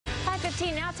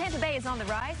5:15 now. Tampa Bay is on the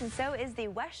rise, and so is the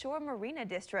Westshore Marina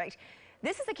District.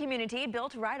 This is a community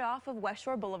built right off of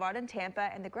Westshore Boulevard in Tampa,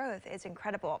 and the growth is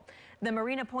incredible. The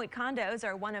Marina Pointe condos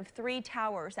are one of 3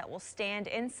 towers that will stand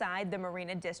inside the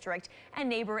Marina District and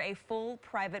neighbor a full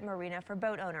private marina for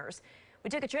boat owners. We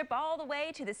took a trip all the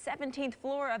way to the 17th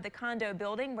floor of the condo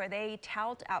building, where they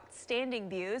tout outstanding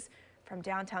views from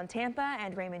downtown Tampa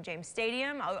and Raymond James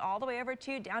Stadium all the way over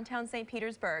to downtown St.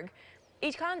 Petersburg.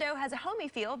 Each condo has a homey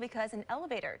feel because an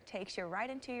elevator takes you right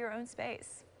into your own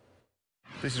space.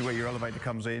 This is where your elevator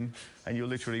comes in, and you're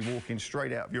literally walking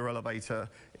straight out of your elevator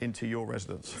into your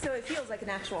residence. So it feels like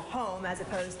an actual home as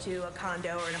opposed to a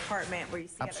condo or an apartment where you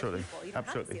see other people. You don't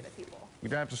have to see other people. You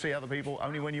don't have to see other people,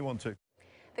 only when you want to.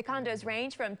 The condos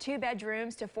range from 2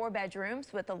 bedrooms to 4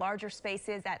 bedrooms, with the larger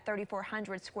spaces at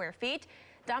 3,400 square feet.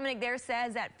 Dominic there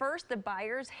says at first the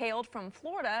buyers hailed from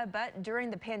Florida, but during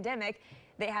the pandemic,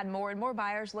 they had more and more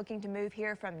buyers looking to move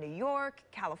here from New York,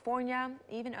 California,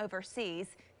 even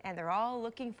overseas, and they're all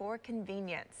looking for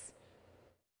convenience.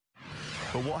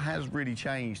 But what has really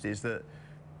changed is that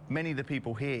many of the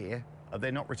people here,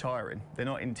 they're not retiring. They're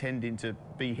not intending to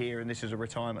be here and this is a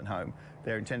retirement home.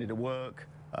 They're intending to work,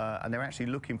 and they're actually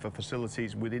looking for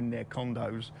facilities within their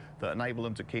condos that enable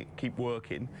them to keep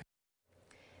working.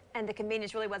 And the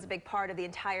convenience really was a big part of the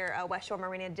entire Westshore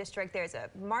Marina District. There's a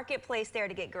marketplace there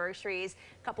to get groceries,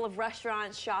 a couple of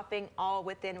restaurants, shopping, all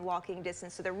within walking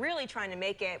distance. So they're really trying to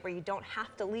make it where you don't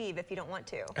have to leave if you don't want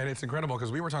to. And it's incredible,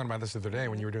 because we were talking about this the other day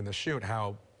when you were doing the shoot,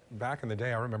 how back in the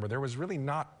day, I remember there was really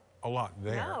not a lot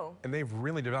there. No. And they've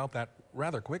really developed that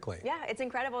rather quickly. Yeah, it's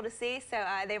incredible to see. So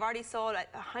they've already sold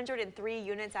 103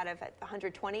 units out of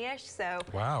 120-ish. So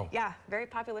wow. Yeah, very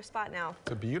popular spot now.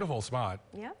 It's a beautiful spot.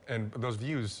 Yeah. And those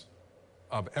views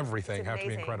of everything have to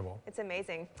be incredible. It's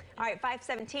amazing. All right,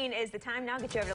 5:17 is the time now. Get you over to